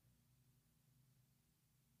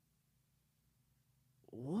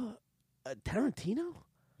 What? Tarantino?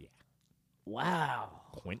 Yeah. Wow.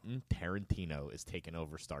 Quentin Tarantino is taking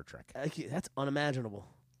over Star Trek. That's unimaginable.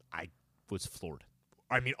 I was floored.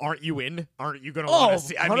 I mean, aren't you in? Aren't you going to Oh, want to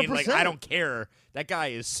see? I mean, like, 100%. I don't care. That guy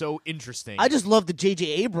is so interesting. I just love the J.J.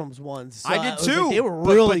 Abrams ones. So I did was too. like, they were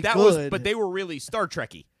but really that good. but they were really Star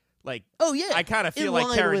Trek-y. Like, oh yeah. I kind of feel In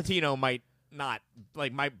like line with- Tarantino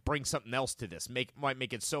might bring something else to this. Might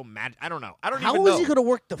make it so mad. I don't know. I don't How even is know. he going to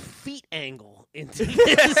work the feet angle into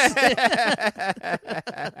this?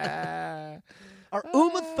 Are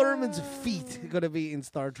Uma Thurman's feet going to be in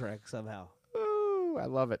Star Trek somehow? Ooh, I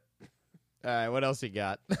love it. All right, what else you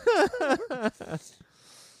got?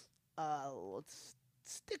 Let's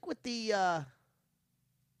stick with the. How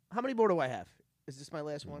many more do I have? Is this my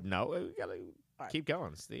last one? No, we gotta right. keep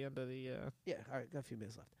going. It's the end of the. Yeah. All right. Got a few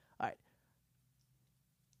minutes left. All right.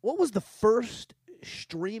 What was the first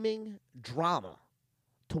streaming drama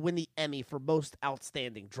to win the Emmy for most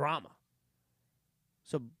outstanding drama?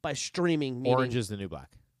 So by streaming, meaning Orange is the New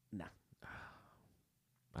Black. No.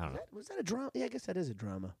 I don't know. Was that a drama? Yeah, I guess that is a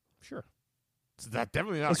drama. Sure. It's that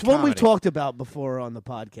definitely not. It's a one we've comedy. talked about before on the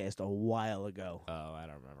podcast a while ago. Oh, I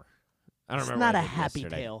don't remember. I don't It's remember. not what a I did happy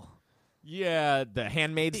yesterday. tale. Yeah, the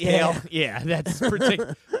Handmaid's Yeah. Tale. Yeah, that's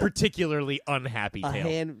particularly unhappy A tale.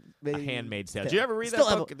 Handmaid's Handmaid's Tale. Tale. Did you ever read Still that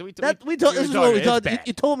have book? a- Did we This is what we It's talked. bad.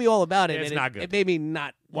 You told me all about it. It's and not it, good. It made me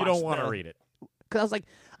not You watch don't want to read it. Because I was like,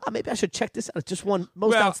 maybe I should check this out. It's just one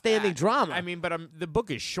most Well, outstanding drama. I mean, but the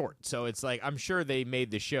book is short, so it's like I'm sure they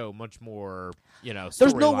made the show much more,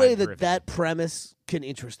 there's no way storyline-driven. that premise can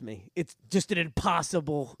interest me. It's just an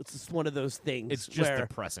impossible. It's just one of those things. It's just where,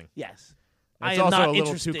 depressing. yes. It's I am also not a little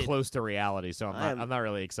interested. too close to reality, so I am- I'm not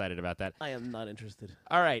really excited about that. I am not interested.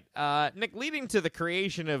 All right, Nick, leading to the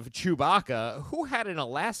creation of Chewbacca, who had an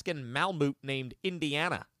Alaskan Malamute named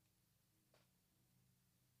Indiana?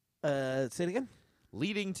 Say it again.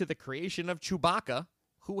 Leading to the creation of Chewbacca,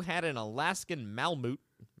 who had an Alaskan Malamute.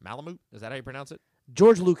 Malamute? Is that how you pronounce it?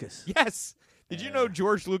 George Lucas. Yes. Did you know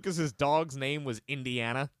George Lucas's dog's name was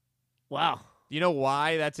Indiana? Wow. Do you know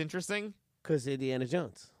why that's interesting? Because Indiana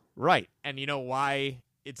Jones. Right. And you know why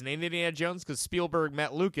it's named Indiana Jones? Because Spielberg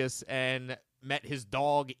met Lucas and met his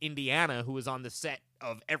dog Indiana, who was on the set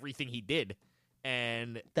of everything he did.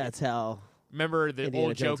 And That's how. remember the Indiana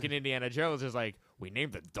old Jones. joke in Indiana Jones is like, we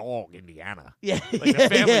named the dog Indiana. Yeah. Like the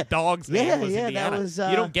family dog's name Yeah, was yeah, that Indiana. was,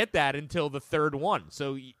 You don't get that until the third one.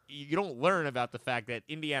 So you don't learn about the fact that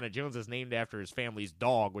Indiana Jones is named after his family's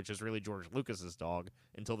dog, which is really George Lucas's dog,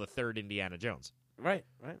 until the third Indiana Jones. Right,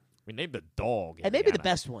 right. We named the dog And maybe the Indiana.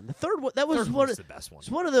 best one. The third one. That was Third one one's of the best one.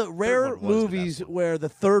 It's one of the rare one was the movies best one. where the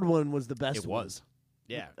third one was the best It one. was.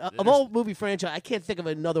 Yeah. Of all movie franchise, I can't think of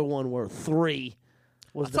another one where 3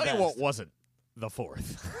 was I'll the tell best. you what wasn't the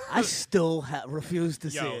fourth. I still refuse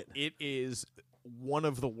to see Yo, it. it is one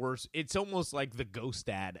of the worst. It's almost like the Ghost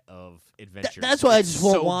Dad of adventures. That's why I It's just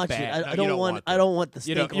won't so watch bad. it. No, I you don't want. to. I don't want the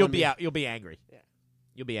You know, stake you'll on be me. out. You'll be angry. Yeah.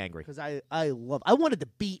 You'll be angry. Because I wanted to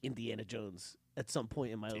beat Indiana Jones at some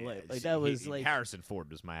point in my Yeah, life. Like that was like Harrison Ford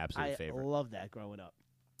was my absolute I favorite. loved that growing up.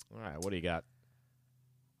 All right, what do you got?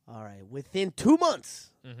 All right, within 2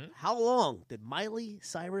 months, Mhm. how long did Miley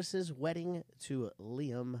Cyrus's wedding to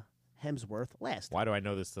Liam Hemsworth last? Why do I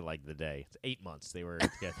know this to like the day? It's 8 months. They were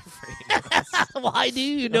together for 8 months. Why do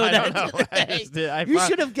you know I that? don't know. I today? just did. I You found-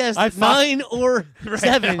 should have guessed I found- 9 or Right,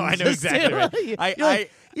 7. no, I know Just exactly. Right. you're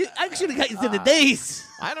like, I should have got you to the days.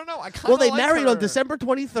 I don't know. I kind of Well, they like married her. on December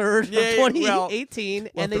 23rd of Yeah, 2018,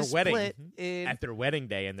 well, and they their wedding, split in. at their wedding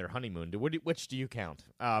day and their honeymoon. Which do you count?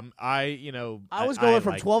 I was going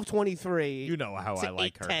from like, 12/23. You know how to I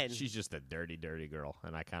like her. 8/10. She's just a dirty, dirty girl,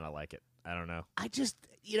 and I kind of like it. I don't know. I just,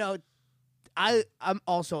 I'm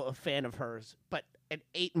also a fan of hers, but an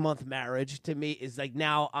 8-month marriage to me is like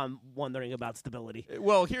now I'm wondering about stability.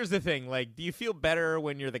 Well, here's the thing. Like, do you feel better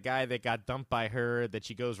when you're the guy that got dumped by her, that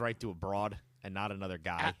she goes right to a broad and not another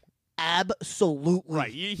guy? Absolutely.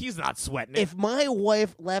 Right. He's not sweating it. If my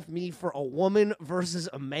wife left me for a woman versus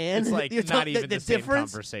a man, It's like you're not talking even the the same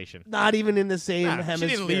difference, conversation. not even in the same Nah, hemisphere.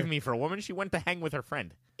 she didn't leave me for a woman. She went to hang with her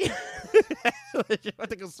friend. She went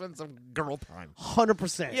to go spend some girl time.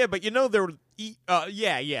 100%. Yeah, but there were...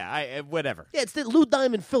 whatever. Yeah, it's the Lou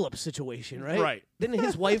Diamond Phillips situation, right? Right. Didn't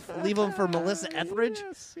his wife leave him for Melissa Etheridge?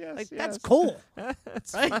 Yes, Like, that's cool.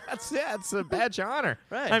 That's Right? it's a badge of honor.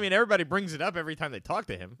 Right. I mean, everybody brings it up every time they talk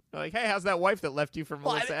to him. They're like, hey, how's that wife that left you for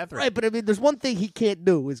Melissa Etheridge? Right, but I mean, there's one thing he can't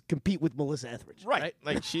do is compete with Melissa Etheridge. Right.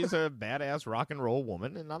 Like, she's a badass rock and roll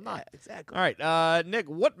woman, and I'm not. Yeah, exactly. All right, Nick,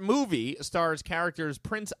 what movie stars characters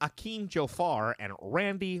Prince Akeem Jofar and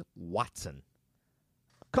Randy Watson?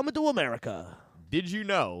 Coming to America. Did you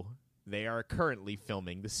know they are currently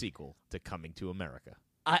filming the sequel to Coming to America?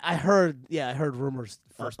 I heard rumors.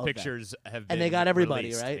 First of pictures have been And they got everybody,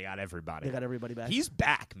 released. right? They got everybody. They got everybody back. He's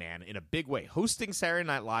back, man, in a big way. Hosting Saturday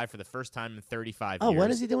Night Live for the first time in 35 Oh, years.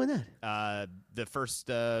 when is he doing that? The first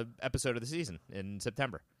episode of the season in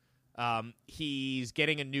September. He's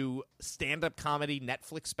getting a new stand-up comedy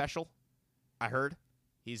Netflix special, I heard.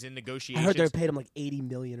 He's in I negotiations. heard they paid him like $80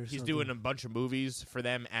 million or something. He's doing a bunch of movies for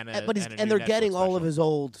them and a but and a and new they're Netflix getting all special. of his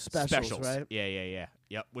old specials, right? Yeah.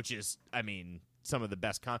 Yep, which is, I mean, some of the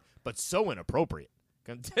best but so inappropriate.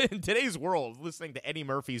 In today's world, listening to Eddie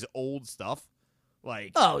Murphy's old stuff,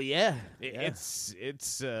 like, Oh yeah, it's it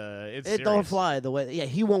serious. don't fly the way. Yeah,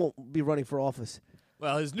 he won't be running for office.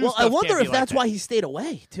 Well, his new Well, stuff I wonder can't be if like that's that. why he stayed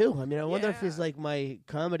away too. I mean, I wonder if Yeah. he's like my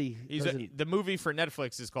comedy. The movie for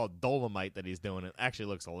Netflix is called Dolomite that he's doing. It actually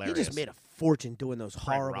looks He hilarious. just made a fortune doing those Frank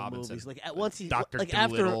horrible Robinson, movies. Like once he, Dr. like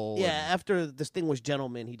Dolittle after, and- after Distinguished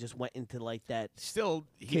Gentleman, he just went into like that. Still,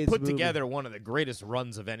 he Kids put movie. together one of the greatest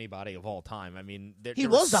runs of anybody of all time. I mean, He there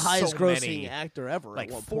were was the so highest grossing many, actor ever. like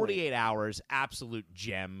at one point. 48 hours, absolute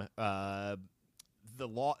gem. The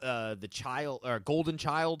child or Golden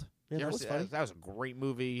Child. Yeah, You that ever was see funny. That was a great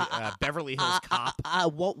movie. Beverly Hills Cop. I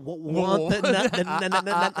want the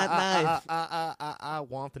knife. I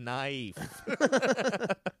want the knife.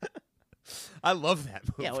 I love that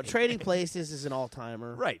movie. Yeah, well, Trading Places is an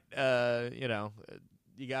all-timer. Right.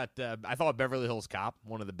 You got. I thought Beverly Hills Cop,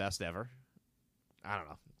 one of the best ever. I don't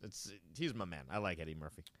know. He's my man. I like Eddie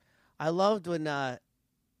Murphy. I loved when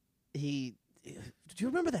he. Do you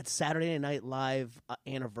remember that Saturday Night Live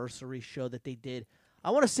anniversary show that they did? I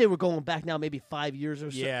want to say we're going back now, maybe 5 years or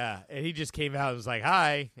so. Yeah, and he just came out and was like,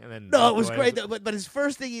 "Hi," and then No, it was away. great. Though, but his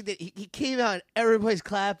first thing he did, he came out and everybody's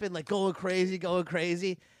clapping, like going crazy,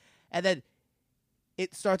 and then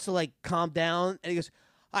it starts to like calm down, and he goes,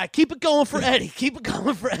 "All right, keep it going for Eddie, keep it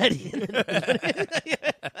going for Eddie."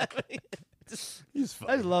 He's fun.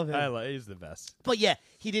 I love him. He's the best. But yeah,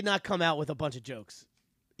 he did not come out with a bunch of jokes.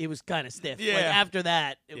 It was kind of stiff. Yeah. Like after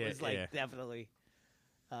that, it Yeah, was like yeah. definitely.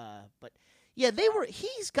 But yeah,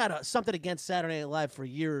 he's got something against Saturday Night Live for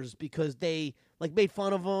years because they like made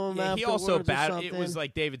fun of him. Yeah, he also afterwards or It something. was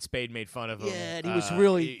like David Spade made fun of him. Yeah, and he was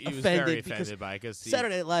really he was offended very because offended by it because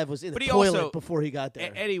Saturday Night Live was in the But he toilet also- before he got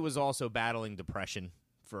there. Eddie was also battling depression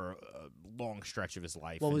for a long stretch of his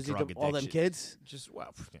life. What and was he? drug All them addiction. kids. Just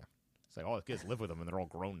yeah. It's like all the kids live with him and they're all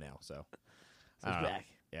grown now. So So he's I don't know. back.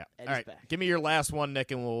 Yeah. Eddie's All right. back. Give me your last one,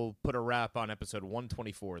 Nick, and we'll put a wrap on episode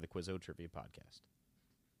 124 of the Quizzo Trivia Podcast.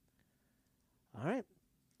 All right.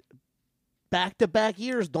 Back-to-back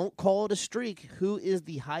years. Don't call it a streak. Who is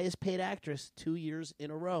the highest paid actress 2 years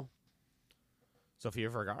in a row? Sofia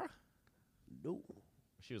Vergara? No.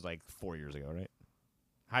 She was like 4 years ago, right?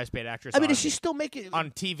 Highest paid actress. I mean, on, is she still making?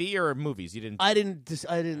 on TV or movies? You didn't. I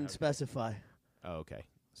didn't specify. Oh, okay.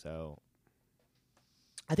 So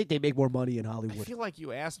I think they make more money in I Hollywood. feel like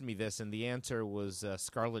you asked me this, and the answer was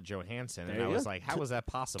Scarlett Johansson, There and I you was go. like, "How was that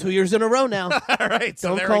possible?" 2 years in a row now. All right. So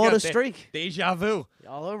Don't there call we it go. a streak. Deja vu.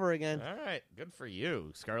 All over again. All right, good for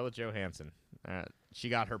you, Scarlett Johansson. She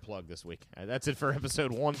got her plug this week. That's it for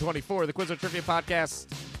episode 124 of the Quizzo Trivia Podcast.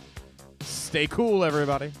 Stay cool,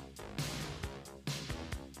 everybody.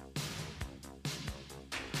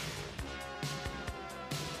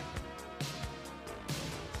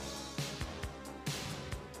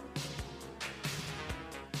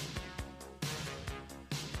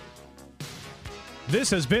 This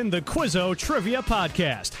has been the Quizzo Trivia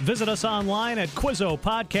Podcast. Visit us online at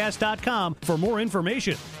QuizzoPodcast.com for more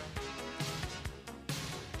information.